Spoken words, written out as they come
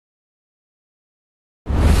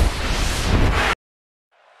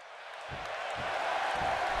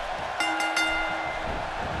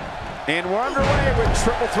And we're underway with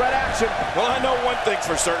triple threat action. Well, I know one thing's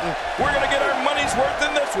for certain. We're going to get our money's worth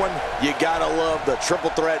in this one. You gotta love the triple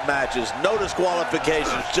threat matches. No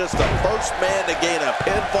disqualifications. Just the first man to gain a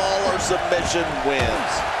pinfall or submission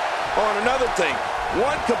wins. Oh, and another thing.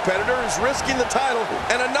 One competitor is risking the title,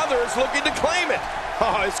 and another is looking to claim it.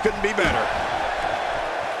 Oh, this couldn't be better.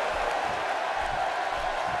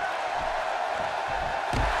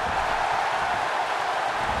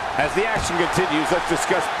 As the action continues, let's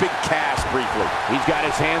discuss Big Cass briefly. He's got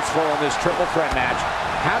his hands full in this triple threat match.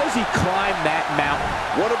 How does he climb that mountain?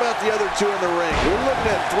 What about the other two in the ring? We're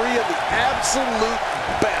looking at three of the absolute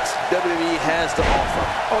best WWE has to offer.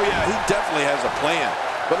 Oh, yeah, he definitely has a plan.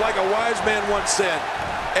 But like a wise man once said,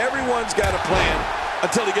 everyone's got a plan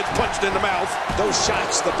until he gets punched in the mouth. Those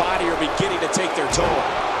shots to the body are beginning to take their toll.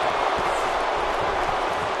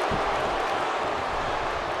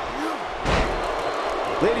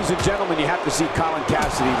 Ladies and gentlemen, you have to see Colin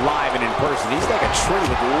Cassidy live and in person. He's like a tree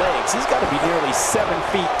with legs. He's got to be nearly 7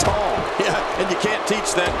 feet tall. Yeah, and you can't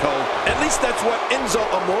teach that, Cole. At least that's what Enzo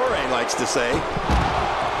Amore likes to say.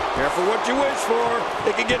 Careful what you wish for.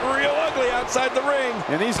 It can get real ugly outside the ring.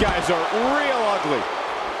 And these guys are real ugly.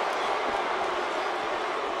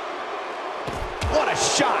 What a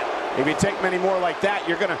shot. If you take many more like that,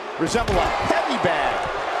 you're going to resemble a heavy bag.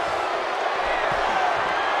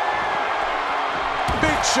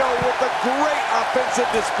 Big Show with a great offensive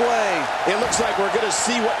display. It looks like we're going to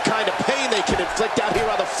see what kind of pain they can inflict out here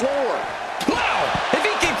on the floor. Wow! If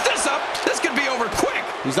he keeps this up, this could be over quick.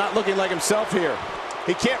 He's not looking like himself here.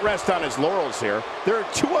 He can't rest on his laurels here. There are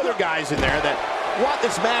two other guys in there that want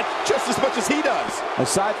this match just as much as he does.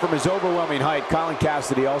 Aside from his overwhelming height, Colin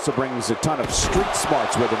Cassidy also brings a ton of street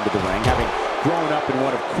smarts with him to the ring, having grown up in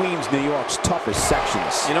one of Queens, New York's toughest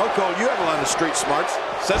sections. You know, Cole, you have a lot of street smarts.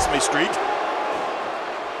 Sesame Street.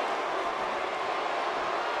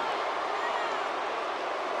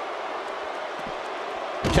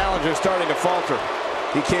 Challenger starting to falter.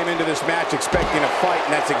 He came into this match expecting a fight,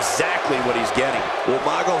 and that's exactly what he's getting. Well,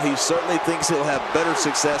 Michael, he certainly thinks he'll have better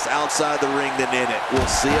success outside the ring than in it.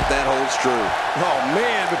 We'll see if that holds true. Oh,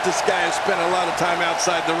 man, but this guy has spent a lot of time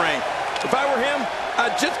outside the ring. If I were him,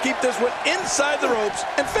 I'd just keep this one inside the ropes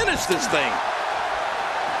and finish this thing.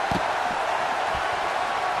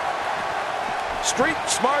 Street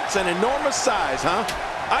smarts and enormous size, huh?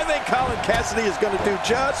 I think Colin Cassidy is going to do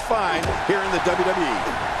just fine here in the WWE.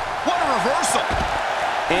 What a reversal!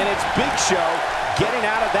 And it's Big Show getting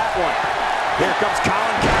out of that one. Here comes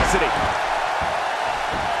Colin Cassidy.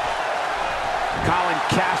 Colin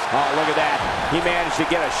Cassidy. Oh, look at that. He managed to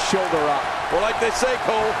get a shoulder up. Well, like they say,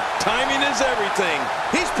 Cole, timing is everything.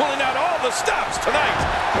 He's pulling out all the stops tonight.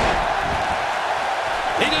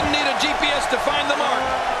 He didn't need a GPS to find the mark.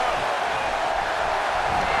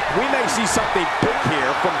 We may see something big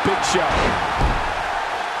here from Big Show.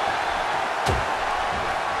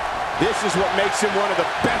 This is what makes him one of the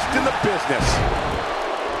best in the business.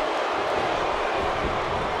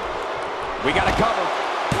 We got to cover.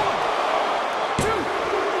 1, 2.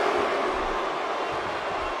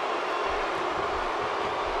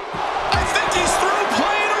 I think he's through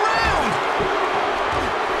playing around.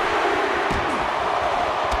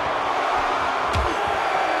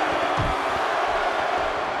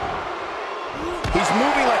 He's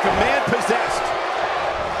moving like a man possessed.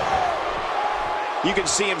 You can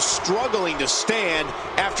see him struggling to stand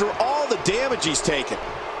after all the damage he's taken.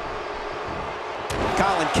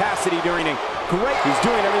 Colin Cassidy doing a great. He's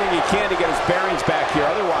doing everything he can to get his bearings back here.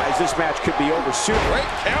 Otherwise, this match could be over soon. Great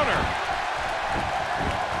counter.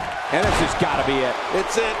 And this has got to be it.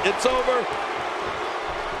 It's it. It's over.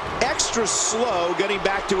 Extra slow getting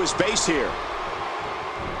back to his base here.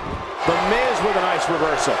 The Miz with a nice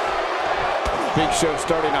reversal. Big Show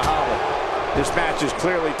starting to hobble. This match is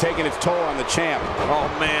clearly taking its toll on the champ. Oh,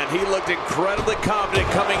 man, he looked incredibly confident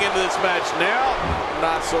coming into this match. Now,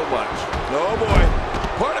 not so much. Oh, boy.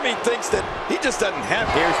 Part of me thinks that he just doesn't have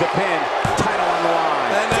it. Here's the pin. Title on the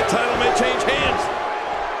line. And that title may change hands.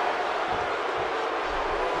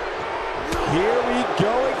 Here we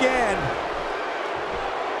go again.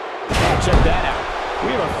 Oh, check that out.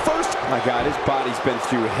 We have a first. My God, his body's been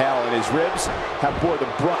through hell, and his ribs have bore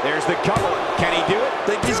the brunt. There's the cover. Can he do it?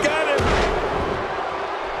 Think he's got it.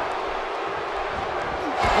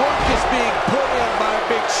 Work is being put in by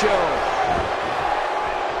Big Show.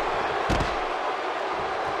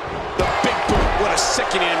 The big boot, what a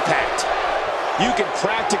sickening impact. You can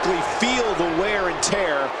practically feel the wear and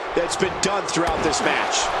tear that's been done throughout this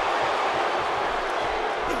match.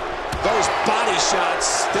 Those body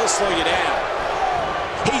shots, they'll slow you down.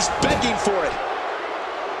 He's begging for it.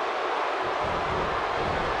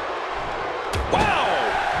 Wow!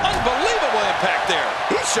 Unbelievable. impact there.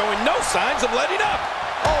 He's showing no signs of letting up.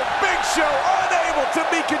 Oh, Big Show unable to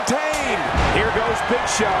be contained. Here goes Big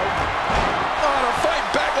Show. Oh, to fight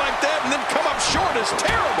back like that and then come up short is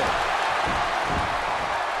terrible.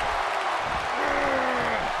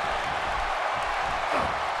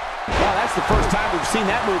 Well, that's the first time we've seen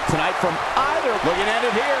that move tonight from either. Looking at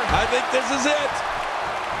it here. I think this is it.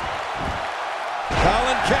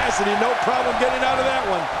 Colin Cassidy, no problem getting out of that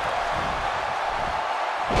one.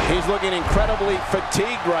 He's looking incredibly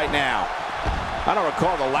fatigued right now. I don't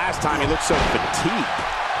recall the last time he looked so fatigued.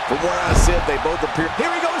 From where I sit, they both appear.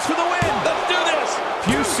 Here he goes for the win. Let's do this.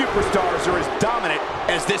 Few superstars are as dominant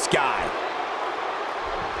as this guy.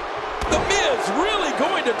 The Miz really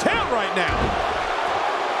going to town right now.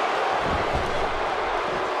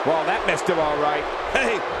 Well, that messed him all right.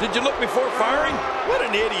 Hey, did you look before firing? What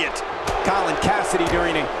an idiot. Colin Cassidy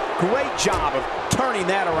doing a great job of turning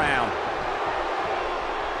that around.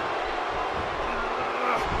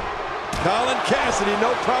 Colin Cassidy,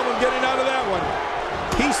 no problem getting out of that one.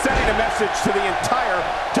 He's sending a message to the entire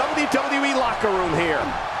WWE locker room here.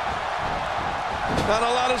 Not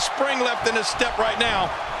a lot of spring left in his step right now.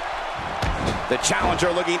 The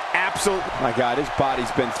challenger looking absolute. My God, his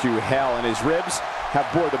body's been through hell, and his ribs have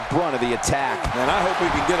bore the brunt of the attack. And I hope we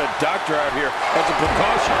can get a doctor out here as a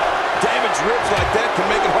precaution. Damaged ribs like that can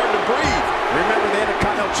make it hard to breathe. Remember, the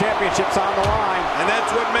Intercontinental Championship's on the line. And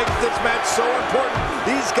that's what makes this match so important.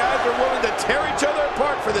 These guys are willing to tear each other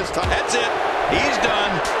apart for this time. That's it. He's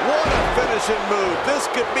done. What a finishing move. This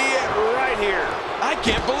could be it right here. I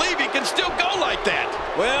can't believe he can still go like that.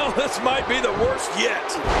 Well, this might be the worst yet.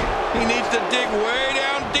 He needs to dig way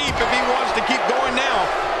down deep if he wants to keep going now.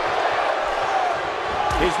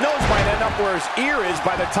 His nose might end up where his ear is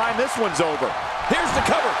by the time this one's over. Here's the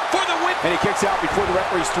cover for the win. And he kicks out before the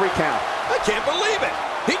referee's 3 count. I can't believe it.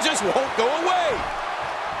 He just won't go away.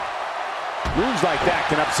 Moves like that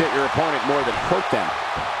can upset your opponent more than hurt them.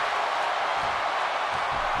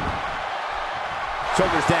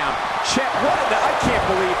 Shoulders down. Check. I can't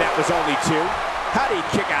believe that was only 2. How did he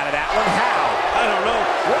kick out of that one? How? I don't know.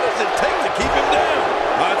 What does it take to keep him down?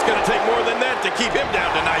 It's going to take more than that to keep him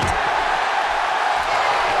down tonight.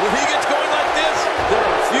 When he gets going like this, there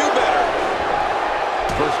are a few better.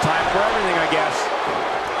 First time for everything, I guess.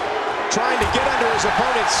 Trying to get under his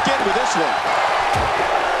opponent's skin with this one.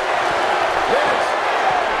 Yes.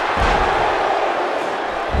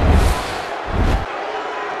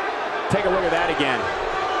 Take a look at that again.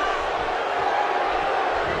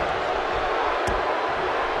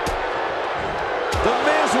 The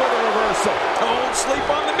Miz with a reversal. Don't sleep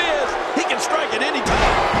on the Miz. He can strike at any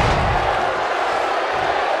time.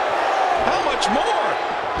 How much more?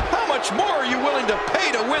 How much more are you willing to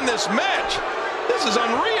pay to win this match? This is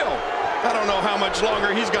unreal. I don't know how much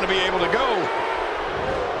longer he's going to be able to go.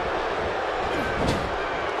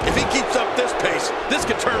 If he keeps up this pace, this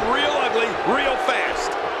could turn real ugly real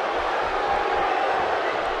fast.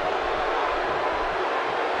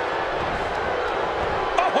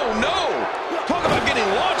 Oh, no. Talk about getting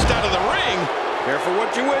launched out of the ring. Careful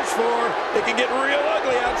what you wish for. It can get real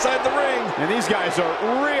ugly outside the ring. And these guys are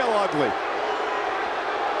real ugly.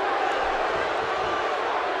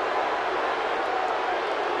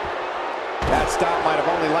 That stop might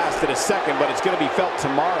have only lasted a second, but it's going to be felt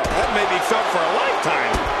tomorrow. That may be felt for a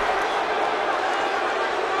lifetime.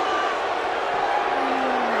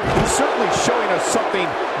 He's certainly showing us something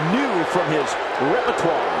new from his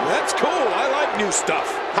repertoire. That's cool. I like new stuff.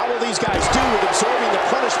 How will these guys do with absorbing the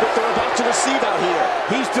punishment they're about to receive out here?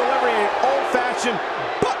 He's delivering an old-fashioned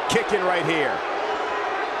butt kicking right here.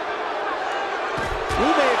 He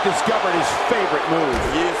may have discovered his favorite move.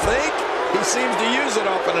 You think? He seems to use it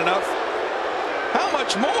often enough. How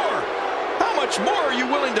much more? How much more are you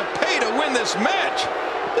willing to pay to win this match?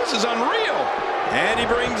 This is unreal. And he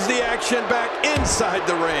brings the action back inside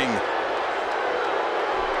the ring.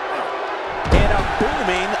 And a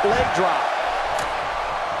booming leg drop.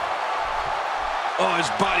 Oh,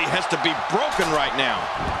 his body has to be broken right now.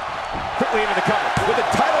 Quickly into the cover with the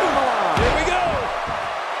title on the line. Here we go.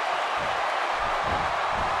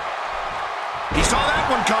 He saw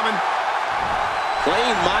that one coming.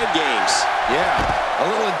 Playing mind games. Yeah, a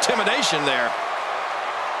little intimidation there.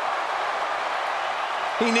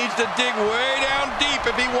 He needs to dig way down deep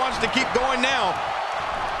if he wants to keep going now.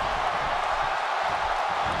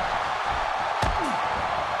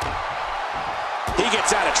 He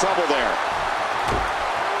gets out of trouble there.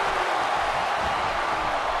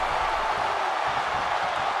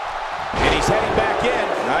 And he's heading back in.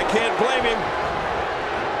 I can't blame him.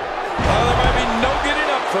 Oh, there might be no getting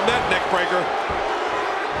up from that neck breaker.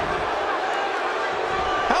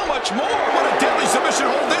 How much much more? What a deadly submission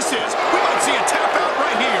hold this is. We might see a tap out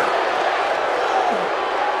right here.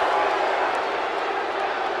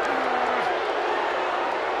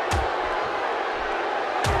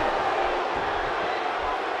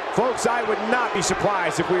 Folks, I would not be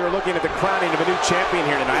surprised if we were looking at the crowning of a new champion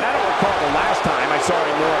here tonight. I don't recall the last time I saw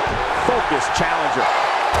a more focused challenger.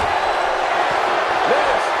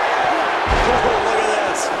 Look at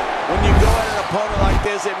this. When you go at an opponent like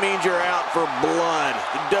this, it means you're out for blood.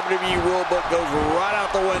 The WWE rulebook goes right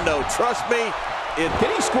out the window. Trust me. Did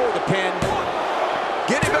he score the pin?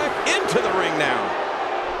 Getting back into the ring now.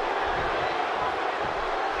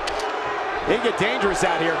 They get dangerous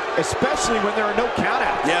out here, especially when there are no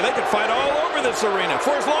countouts. Yeah, they can fight all over this arena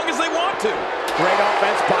for as long as they want to. Great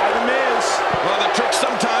offense by The Miz. Well, the trick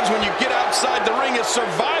sometimes when you get outside the ring is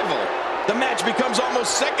survival. The match becomes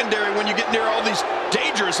almost secondary when you get near all these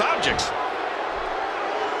dangerous objects.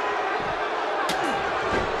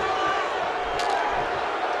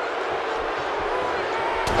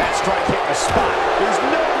 That strike hit the spot. There's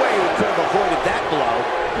no way we could have avoided that blow.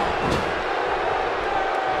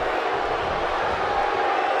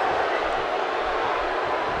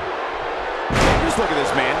 Just look at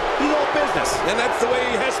this man. He's all business. And that's the way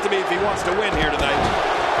he has to be if he wants to win here tonight.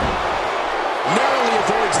 Narrowly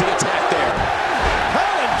avoids the attack there.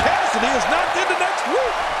 Cassidy is knocked into next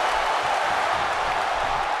week.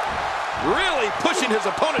 Really pushing his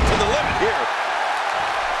opponent to the limit here.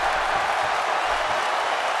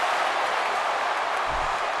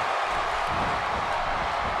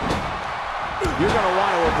 You're going to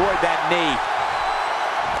want to avoid that knee.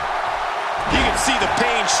 You can see the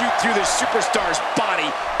pain shoot through the superstar's body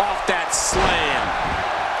off that slam.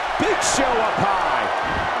 Big Show up high.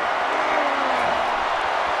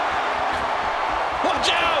 Watch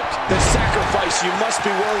out! The sacrifice you must be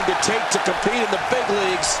willing to take to compete in the big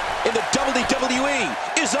leagues in the WWE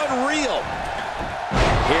is unreal.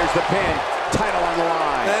 Here's the pin. Title on the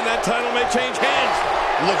line. And that title may change hands.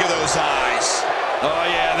 Look at those eyes. Oh,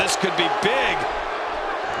 yeah, this could be big.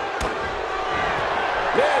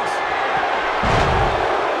 Miz.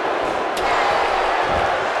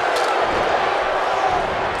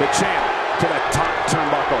 The champ to the top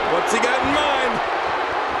turnbuckle. What's he got in mind?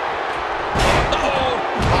 Uh-oh.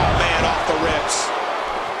 Oh, man, off the ribs.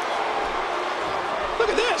 Look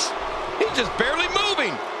at this. He's just barely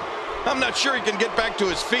moving. I'm not sure he can get back to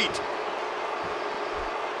his feet.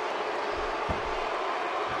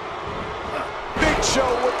 Big Show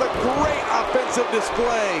with a great offensive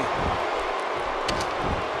display.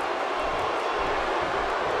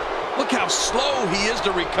 Look how slow he is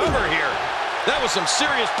to recover here. That was some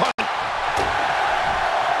serious punch.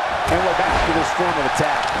 And we're back to this form of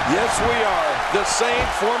attack. Yes, we are. The same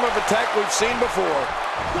form of attack we've seen before.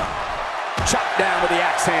 Chopped down with the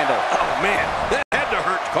axe handle. Oh, man, that had to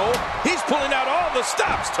hurt, Cole. He's pulling out all the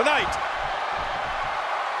stops tonight.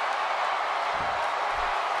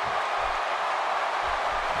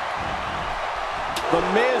 The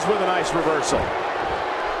Miz with a nice reversal.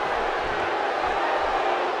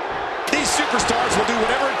 These superstars will do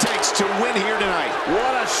whatever it takes to win here tonight.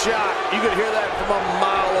 What a shot. You can hear that from a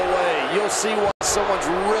mile away. You'll see what someone's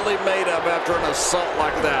really made of after an assault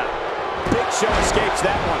like that. Big Show escapes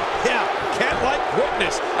that one. Yeah, cat-like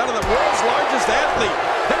quickness out of the world's largest athlete.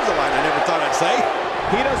 There's a line I never thought I'd say.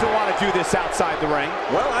 He doesn't want to do this outside the ring.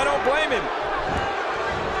 Well, I don't blame him.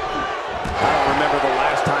 I don't remember the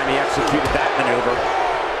last time he executed that maneuver.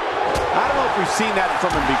 I don't know if we've seen that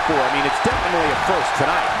from him before. I mean, it's definitely a first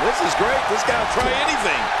tonight. This is great. This guy will try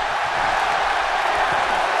anything.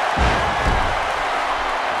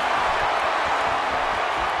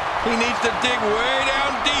 He needs to dig way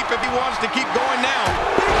down deep if he wants to keep going now.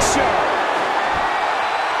 Big Show.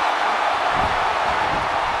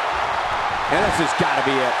 And this has got to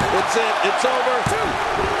be it. It's it. It's over. 2,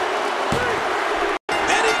 3.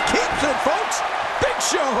 And he keeps it, folks. Big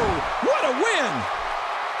Show. What a win.